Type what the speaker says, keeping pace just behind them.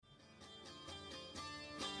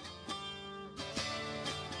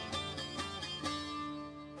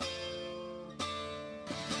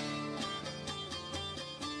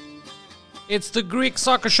It's the Greek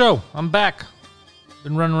Soccer Show. I'm back.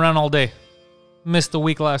 Been running around all day. Missed the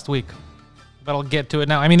week last week. But I'll get to it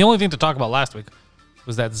now. I mean, the only thing to talk about last week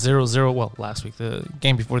was that 0-0. Well, last week, the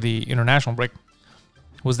game before the international break,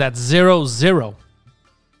 was that 0-0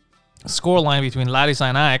 scoreline between Larissa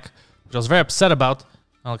and AEK, which I was very upset about.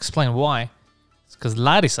 I'll explain why. It's because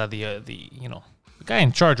Larissa, the guy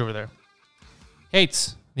in charge over there,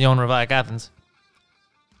 hates the owner of AEK Athens.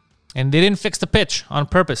 And they didn't fix the pitch on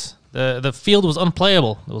purpose. The field was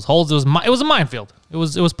unplayable. There was holes. It was a minefield. It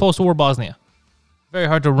was post-war Bosnia. Very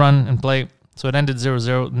hard to run and play. So it ended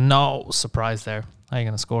 0-0. No surprise there. How are you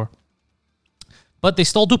going to score? But they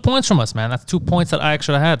stole 2 points from us, man. That's 2 points that I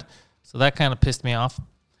actually had. So that kind of pissed me off.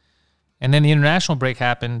 And then the international break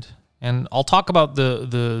happened. And I'll talk about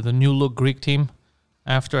the new look Greek team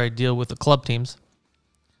after I deal with the club teams.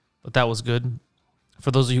 But that was good.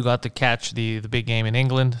 For those of you who got to catch the big game in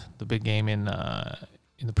England, the big game in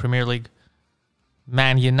the Premier League,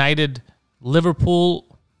 Man United,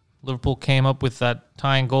 Liverpool came up with that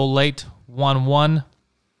tying goal late, 1-1.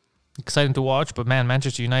 Exciting to watch, but man,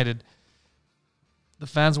 Manchester United, the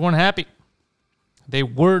fans weren't happy. They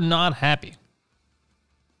were not happy.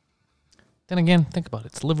 Then again, think about it.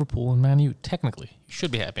 It's Liverpool and Man U. Technically, you should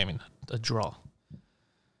be happy. I mean, a draw.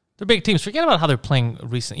 They're big teams. Forget about how they're playing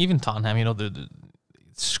recent. Even Tottenham, the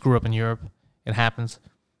screw up in Europe. It happens.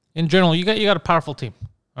 In general, you got a powerful team.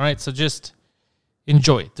 All right, so just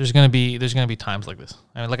enjoy it. There's gonna be times like this.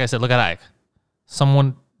 I mean, like I said, look at AEK.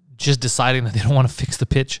 Someone just deciding that they don't want to fix the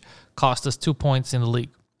pitch cost us 2 points in the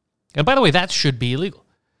league. And by the way, that should be illegal.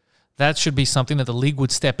 That should be something that the league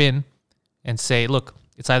would step in and say, look,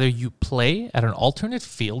 it's either you play at an alternate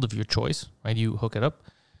field of your choice, right? You hook it up,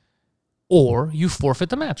 or you forfeit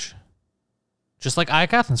the match. Just like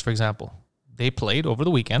AEK Athens, for example. They played over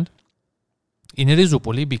the weekend in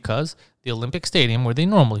Rizupoli because the Olympic Stadium where they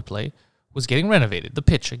normally play was getting renovated, the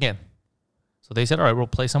pitch again. So they said, all right, we'll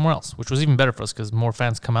play somewhere else, which was even better for us because more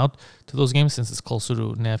fans come out to those games since it's closer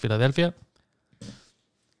to Nea Philadelphia.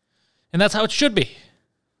 And that's how it should be.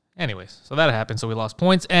 Anyways, so that happened, so we lost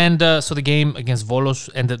points. And so the game against Volos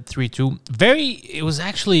ended 3-2. It was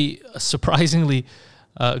actually a surprisingly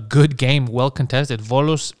good game, well contested.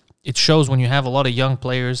 Volos, it shows when you have a lot of young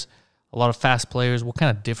players, a lot of fast players, what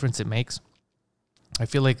kind of difference it makes. I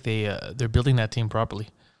feel like they're building that team properly.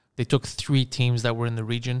 They took 3 teams that were in the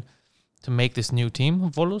region to make this new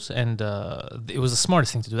team, Volos, and it was the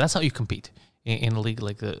smartest thing to do. That's how you compete in a league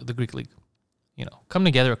like the Greek league. Come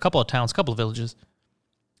together, a couple of towns, a couple of villages,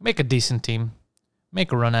 make a decent team,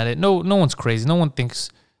 make a run at it. No one's crazy. No one thinks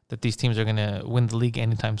that these teams are going to win the league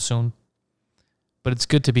anytime soon. But it's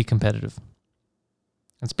good to be competitive.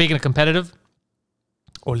 And speaking of competitive,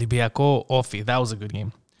 Olympiacos Ofi, that was a good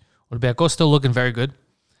game. Olympiacos still looking very good.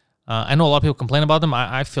 I know a lot of people complain about them.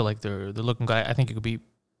 I feel like they're looking good. I think you could be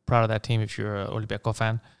proud of that team if you're an Olympiacos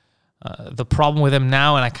fan. The problem with them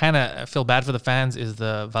now, and I kind of feel bad for the fans, is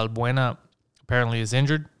the Valbuena apparently is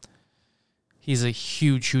injured. He's a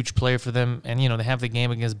huge, huge player for them. And, they have the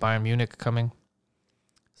game against Bayern Munich coming.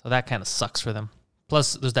 So that kind of sucks for them.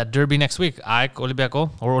 Plus, there's that derby next week. AEK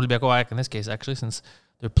Olympiacos, or Olympiacos AEK in this case, actually, since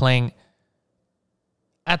they're playing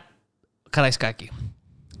at Karaiskaki.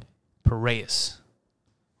 Piraeus.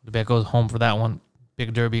 Olympiacos home for that one.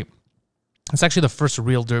 Big derby. It's actually the first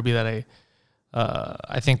real derby that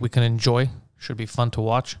I think we can enjoy. Should be fun to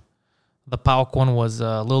watch. The PAOK one was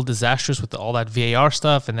a little disastrous with all that VAR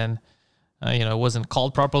stuff, and then it wasn't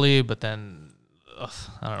called properly, but then I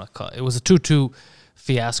don't know. It was a 2-2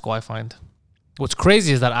 fiasco, I find. What's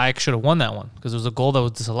crazy is that AEK should have won that one because there was a goal that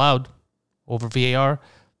was disallowed over VAR,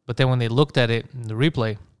 but then when they looked at it in the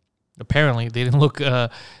replay, apparently they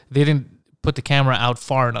didn't put the camera out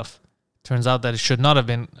far enough. Turns out that it should not have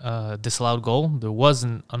been a disallowed goal. There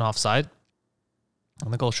wasn't an offside,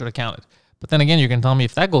 and the goal should have counted. But then again, you're going to tell me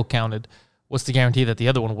if that goal counted, what's the guarantee that the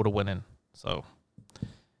other one would have went in? So,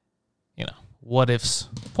 what ifs.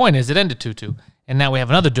 Point is, it ended 2-2, and now we have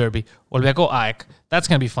another derby, Olympiacos AEK. That's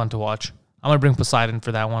going to be fun to watch. I'm going to bring Poseidon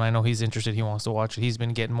for that one. I know he's interested. He wants to watch it. He's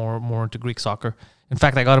been getting more into Greek soccer. In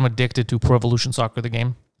fact, I got him addicted to Pro Evolution Soccer, the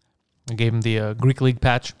game. I gave him the Greek League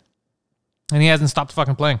patch, and he hasn't stopped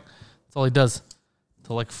fucking playing. That's all he does.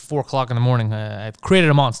 Till like 4 o'clock in the morning. I've created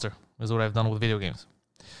a monster, is what I've done with video games.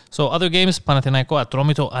 So other games, Panathinaiko,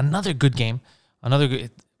 Atromito, another good game. Another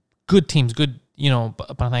good teams, good,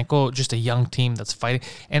 Panathinaiko, just a young team that's fighting.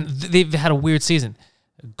 And they've had a weird season.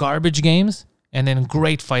 Garbage games and then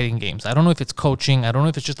great fighting games. I don't know if it's coaching. I don't know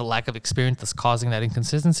if it's just a lack of experience that's causing that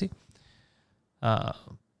inconsistency.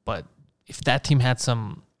 But if that team had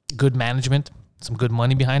some good management, some good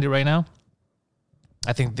money behind it right now,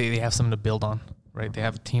 I think they have something to build on, right? They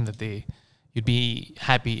have a team that you'd be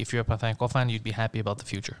happy if you're a Panathinaikos fan. You'd be happy about the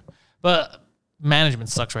future. But management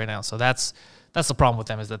sucks right now, so that's the problem with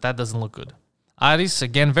them, is that doesn't look good. Aris,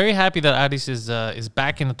 again, very happy that Aris is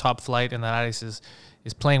back in the top flight and that Aris is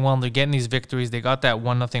playing well and they're getting these victories. They got that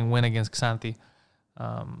 1-0 win against Xanthi.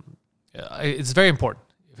 It's very important.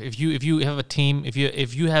 If you have a team, if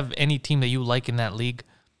you have any team that you like in that league,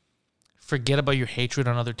 forget about your hatred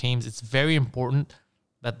on other teams. It's very important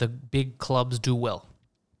that the big clubs do well.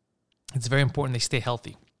 It's very important they stay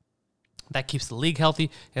healthy. That keeps the league healthy,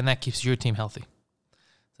 and that keeps your team healthy.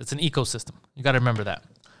 So it's an ecosystem. You got to remember that.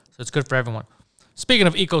 So it's good for everyone. Speaking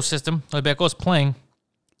of ecosystem, Olympiacos playing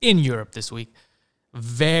in Europe this week.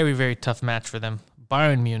 Very, very tough match for them.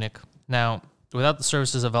 Bayern Munich. Now, without the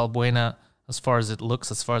services of Albuena, as far as it looks,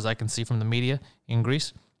 as far as I can see from the media in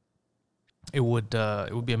Greece, it would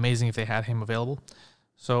be amazing if they had him available.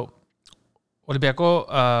 So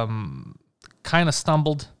Olympiacos kind of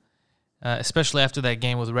stumbled, especially after that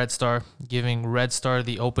game with Red Star, giving Red Star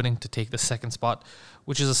the opening to take the second spot,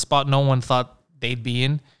 which is a spot no one thought they'd be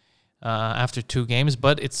in after 2 games.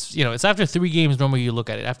 But it's after 3 games normally you look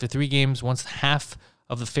at it. After 3 games, once half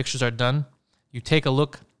of the fixtures are done, you take a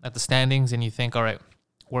look at the standings and you think, all right,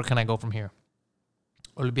 where can I go from here?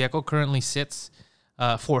 Olympiacos currently sits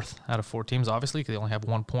 4th out of 4 teams, obviously, because they only have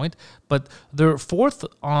 1 point. But they're 4th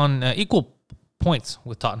on equal points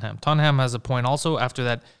with Tottenham. Tottenham has a point also after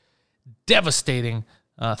that devastating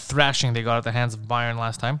thrashing they got at the hands of Bayern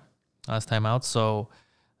last time out. So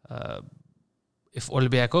if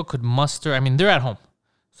Olympiacos could muster, they're at home.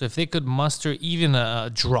 So if they could muster even a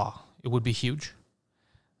draw, it would be huge.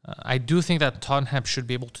 I do think that Tottenham should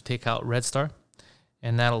be able to take out Red Star,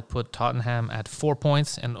 and that'll put Tottenham at 4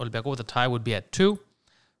 points, and Olympiacos with a tie would be at 2.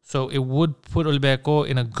 So it would put Olympiacos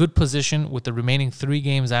in a good position with the remaining 3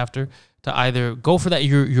 games after to either go for that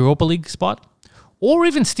Europa League spot or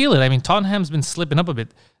even steal it. Tottenham's been slipping up a bit.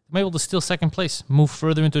 They might be able to steal second place, move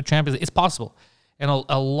further into the Champions League. It's possible. And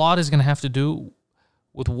a lot is going to have to do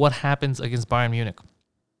with what happens against Bayern Munich.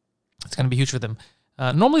 It's going to be huge for them.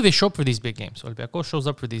 Normally they show up for these big games. Olympiacos shows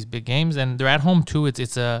up for these big games, and they're at home too.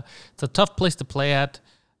 It's a tough place to play at.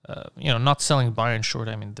 Not selling Bayern short.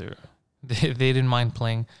 They didn't mind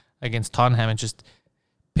playing against Tottenham and just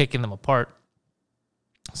picking them apart.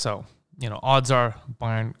 So odds are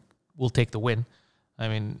Bayern will take the win.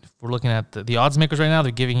 If we're looking at the odds makers right now,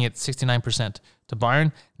 they're giving it 69% to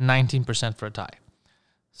Bayern, 19% for a tie.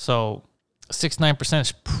 So 69%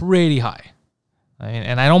 is pretty high.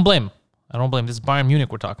 And I don't blame them. This is Bayern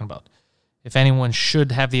Munich we're talking about. If anyone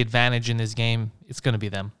should have the advantage in this game, it's going to be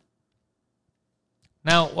them.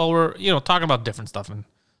 Now, while we're talking about different stuff in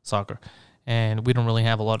soccer, and we don't really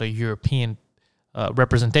have a lot of European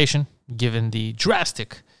representation, given the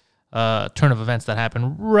drastic turn of events that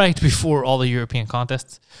happened right before all the European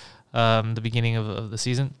contests, the beginning of the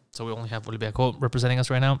season. So we only have Olympiacos representing us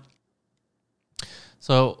right now.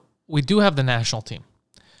 So we do have the national team.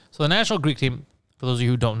 So the national Greek team, for those of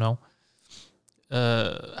you who don't know,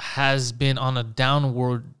 has been on a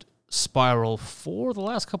downward spiral for the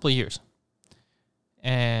last couple of years.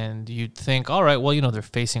 And you'd think, all right, well, they're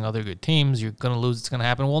facing other good teams. You're going to lose. It's going to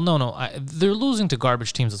happen. Well, no. They're losing to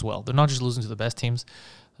garbage teams as well. They're not just losing to the best teams.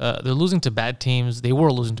 They're losing to bad teams. They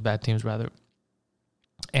were losing to bad teams, rather.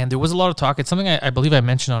 And there was a lot of talk. It's something I believe I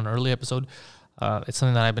mentioned on an early episode. It's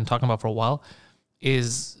something that I've been talking about for a while.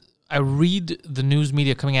 Is I read the news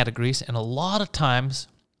media coming out of Greece, and a lot of times,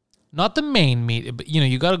 not the main media, but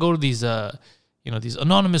you got to go to these these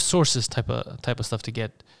anonymous sources type of stuff to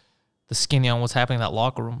get the skinny on what's happening in that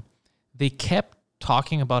locker room. They kept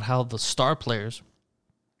talking about how the star players,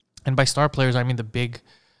 and by star players I mean the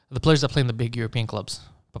players that play in the big European clubs,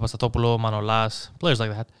 Papastatopoulos, Manolas, players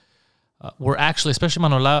like that, were actually, especially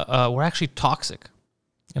Manolas, were actually toxic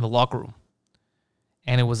in the locker room,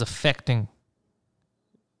 and it was affecting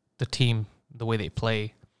the team, the way they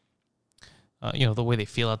play, the way they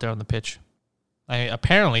feel out there on the pitch.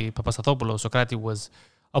 Apparently, Papastatopoulos, Socrates was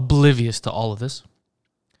oblivious to all of this.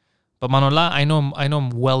 But Manola, I know him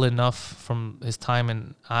well enough from his time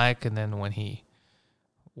in AEK, and then when he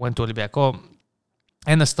went to Olympiacos,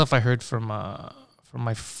 and the stuff I heard from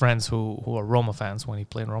my friends who are Roma fans when he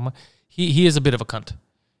played in Roma. He is a bit of a cunt.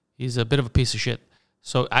 He's a bit of a piece of shit.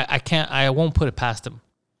 So I won't put it past him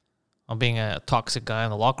on being a toxic guy in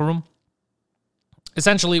the locker room.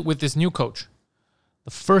 Essentially, with this new coach,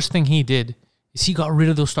 the first thing he did is he got rid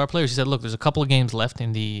of those star players. He said, look, there's a couple of games left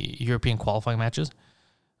in the European qualifying matches.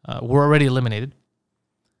 We're already eliminated.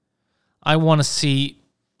 I want to see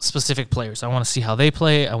specific players. I want to see how they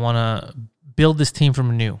play. I want to build this team from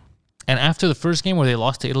anew. And after the first game where they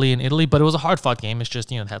lost to Italy in Italy, but it was a hard-fought game. It's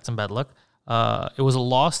just, it had some bad luck. It was a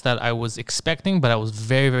loss that I was expecting, but I was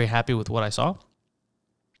very, very happy with what I saw.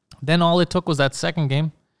 Then all it took was that second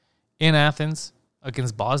game in Athens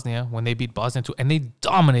against Bosnia when they beat Bosnia too, and they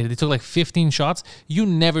dominated. They took like 15 shots. You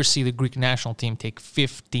never see the Greek national team take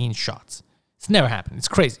 15 shots. It's never happened. It's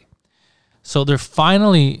crazy. So they're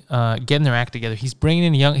finally getting their act together. He's bringing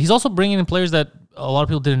in young. He's also bringing in players that a lot of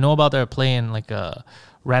people didn't know about that are playing like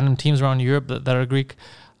random teams around Europe that are Greek.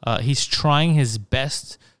 He's trying his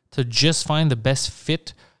best to just find the best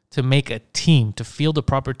fit to make a team, to field a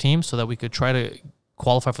proper team so that we could try to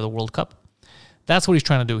qualify for the World Cup. That's what he's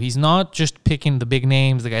trying to do. He's not just picking the big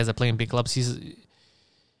names, the guys that play in big clubs.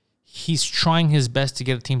 He's trying his best to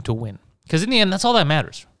get a team to win. Because in the end, that's all that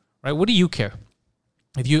matters, right? What do you care?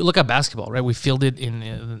 If you look at basketball, right? We fielded in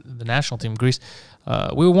the national team, Greece.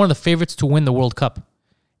 We were one of the favorites to win the World Cup.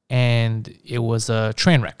 And it was a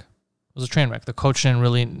train wreck. It was a train wreck. The coach didn't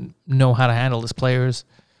really know how to handle his players.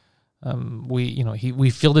 We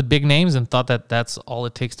fielded big names and thought that that's all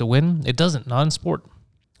it takes to win. It doesn't. Not in sport.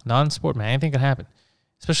 Not in sport, man. Anything can happen.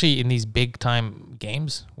 Especially in these big-time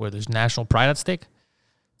games where there's national pride at stake.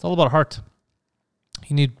 It's all about heart.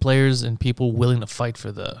 You need players and people willing to fight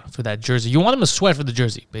for that jersey. You want them to sweat for the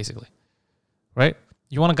jersey, basically. Right?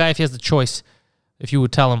 You want a guy, if he has the choice, if you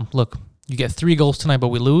would tell him, look, you get 3 goals tonight, but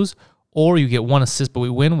we lose, or you get 1 assist, but we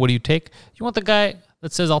win, what do you take? You want the guy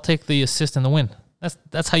that says, I'll take the assist and the win.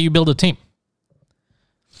 That's how you build a team.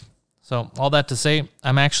 So all that to say,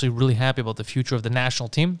 I'm actually really happy about the future of the national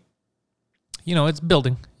team. You know, it's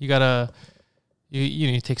building. You gotta,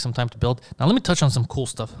 you take some time to build. Now let me touch on some cool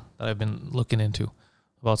stuff that I've been looking into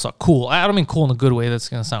about soccer. Cool. I don't mean cool in a good way. That's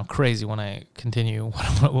gonna sound crazy when I continue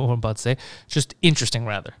what I'm about to say. Just interesting,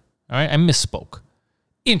 rather. All right, I misspoke.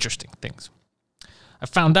 Interesting things. I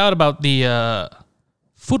found out about the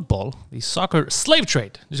football, the soccer slave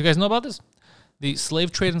trade. Did you guys know about this? The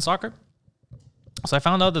slave trade in soccer. So I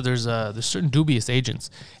found out that there's certain dubious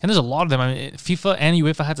agents, and there's a lot of them. I mean, FIFA and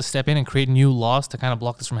UEFA had to step in and create new laws to kind of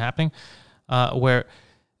block this from happening, where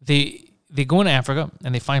they go into Africa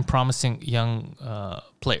and they find promising young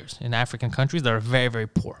players in African countries that are very, very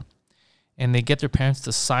poor, and they get their parents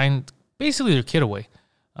to sign basically their kid away,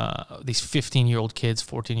 these 15-year-old kids,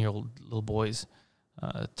 14-year-old little boys,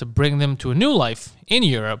 to bring them to a new life in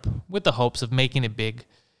Europe with the hopes of making it big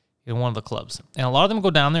in one of the clubs. And a lot of them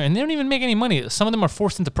go down there and they don't even make any money. Some of them are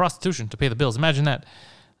forced into prostitution to pay the bills. Imagine that.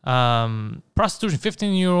 Prostitution,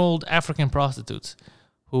 15-year-old African prostitutes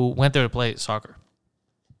who went there to play soccer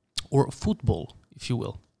or football, if you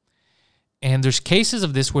will. And there's cases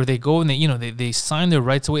of this where they go and they sign their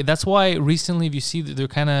rights away. That's why recently, if you see that they're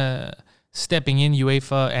kind of stepping in,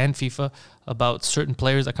 UEFA and FIFA, about certain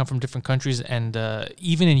players that come from different countries. And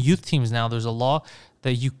even in youth teams now, there's a law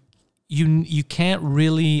that you can't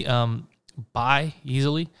really buy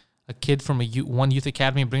easily a kid from one youth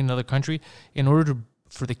academy and bring to another country. In order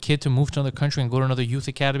for the kid to move to another country and go to another youth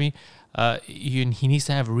academy, he needs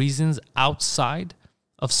to have reasons outside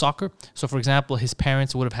of soccer. So, for example, his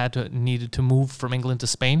parents would have needed to move from England to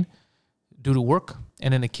Spain due to work,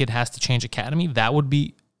 and then the kid has to change academy. That would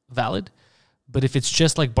be valid. But if it's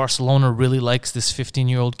just like Barcelona really likes this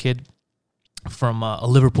 15-year-old kid from a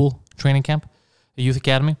Liverpool training camp, a youth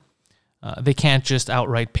academy, they can't just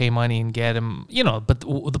outright pay money and get him, But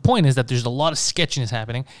the point is that there's a lot of sketchiness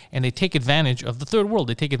happening, and they take advantage of the third world.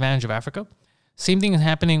 They take advantage of Africa. Same thing is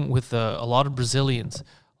happening with a lot of Brazilians,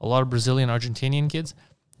 a lot of Brazilian, Argentinian kids.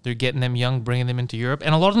 They're getting them young, bringing them into Europe,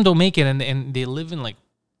 and a lot of them don't make it, and they live in like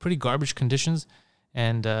pretty garbage conditions.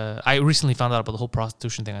 And I recently found out about the whole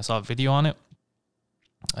prostitution thing. I saw a video on it.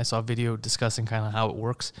 I saw a video discussing kind of how it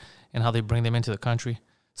works and how they bring them into the country.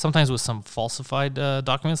 Sometimes with some falsified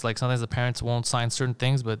documents, like sometimes the parents won't sign certain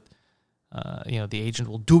things, but the agent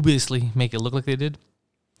will dubiously make it look like they did.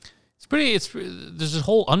 There's this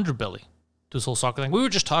whole underbelly to this whole soccer thing. We were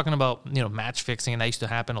just talking about match fixing, and that used to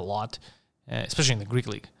happen a lot, especially in the Greek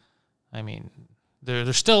league. I mean,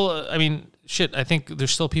 there's still. I think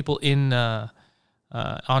there's still people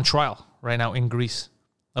on trial right now in Greece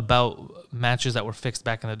about matches that were fixed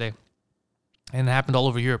back in the day, and it happened all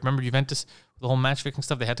over Europe. Remember Juventus? The whole match fixing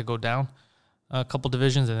stuff, they had to go down a couple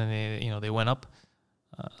divisions, and then they went up.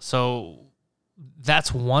 So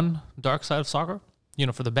that's one dark side of soccer,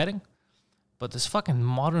 for the betting. But this fucking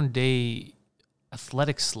modern day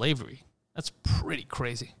athletic slavery, that's pretty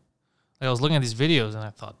crazy. Like, I was looking at these videos and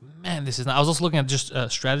I thought, man, this is not. I was also looking at just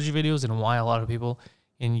strategy videos and why a lot of people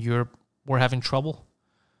in Europe were having trouble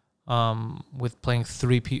with playing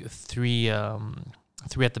three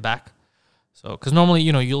at the back. So, because normally,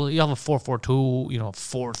 you'll have a 4-4-2,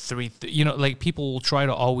 4-3, like people will try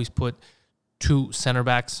to always put 2 center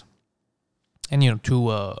backs and,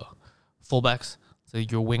 2 fullbacks, so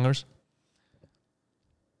your wingers.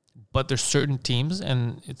 But there's certain teams,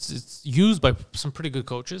 and it's used by some pretty good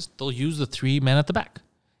coaches. They'll use the 3 men at the back,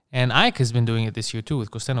 and Ike has been doing it this year too with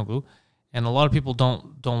Costenoglu. And a lot of people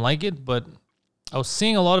don't like it, but I was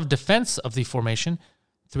seeing a lot of defense of the formation,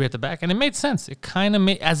 3 at the back, and it made sense. It kind of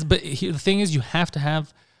made but the thing is, you have to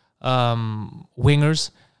have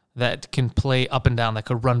wingers that can play up and down, that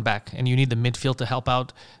could run back, and you need the midfield to help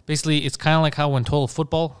out. Basically, it's kind of like how when total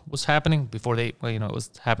football was happening before it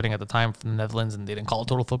was happening at the time from the Netherlands, and they didn't call it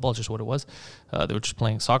total football, it's just what it was. They were just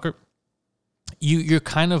playing soccer. You're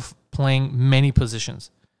kind of playing many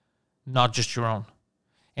positions, not just your own.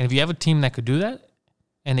 And if you have a team that could do that,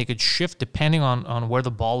 and they could shift depending on where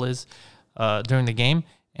the ball is during the game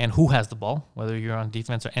and who has the ball, whether you're on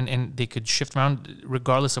defense and they could shift around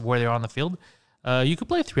regardless of where they are on the field. You could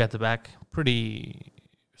play 3 at the back pretty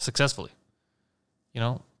successfully.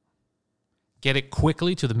 Get it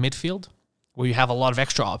quickly to the midfield where you have a lot of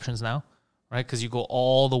extra options now, right? Because you go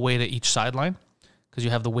all the way to each sideline because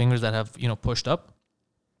you have the wingers that have, pushed up.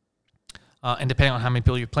 And depending on how many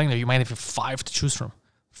people you're playing there, you might have 5 to choose from.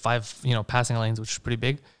 5, passing lanes, which is pretty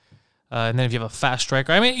big. And then if you have a fast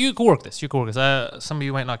striker, you could work this. Some of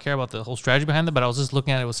you might not care about the whole strategy behind it, but I was just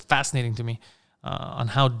looking at it. It was fascinating to me on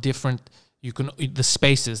how different the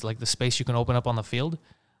spaces, like the space you can open up on the field,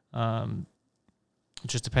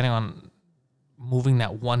 just depending on moving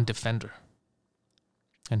that one defender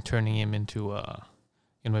and turning him into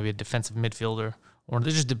maybe a defensive midfielder, or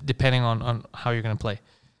just depending on how you're going to play.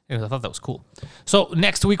 Anyways, I thought that was cool. So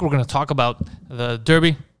next week, we're going to talk about the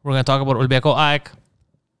derby. We're going to talk about Olympiacos AEK,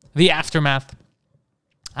 the aftermath.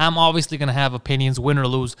 I'm obviously going to have opinions, win or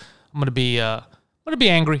lose. I'm going to be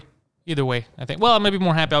angry either way, I think. Well, I'm going to be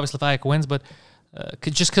more happy, obviously, if AEK wins, but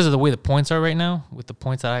just because of the way the points are right now, with the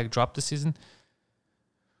points that AEK dropped this season,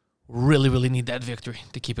 really, really need that victory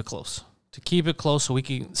to keep it close. So we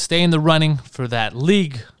can stay in the running for that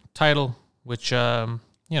league title, which,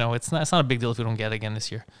 it's not a big deal if we don't get it again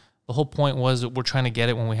this year. The whole point was that we're trying to get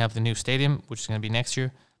it when we have the new stadium, which is going to be next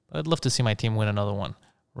year. But I'd love to see my team win another one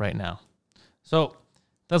right now. So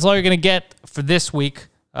that's all you're going to get for this week.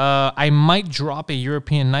 I might drop a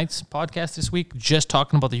European Nights podcast this week, just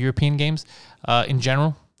talking about the European games in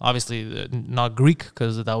general. Obviously, not Greek,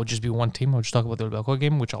 because that would just be one team. I'll just talk about the Olympiacos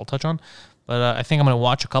game, which I'll touch on. But I think I'm going to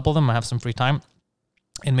watch a couple of them. I have some free time.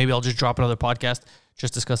 And maybe I'll just drop another podcast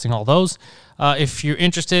just discussing all those. If you're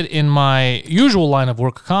interested in my usual line of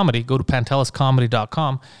work, comedy, go to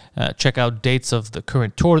panteliscomedy.com. Check out dates of the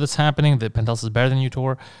current tour that's happening, the Pantelis is Better Than You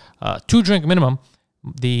tour. 2 Drink Minimum,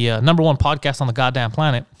 the number one podcast on the goddamn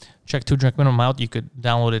planet. Check 2 Drink Minimum out. You could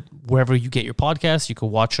download it wherever you get your podcasts. You could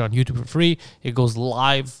watch it on YouTube for free. It goes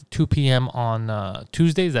live 2 p.m. on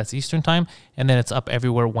Tuesdays. That's Eastern time. And then it's up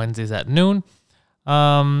everywhere Wednesdays at noon.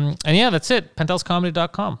 And yeah, that's it.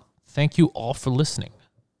 panteliscomedy.com. Thank you all for listening.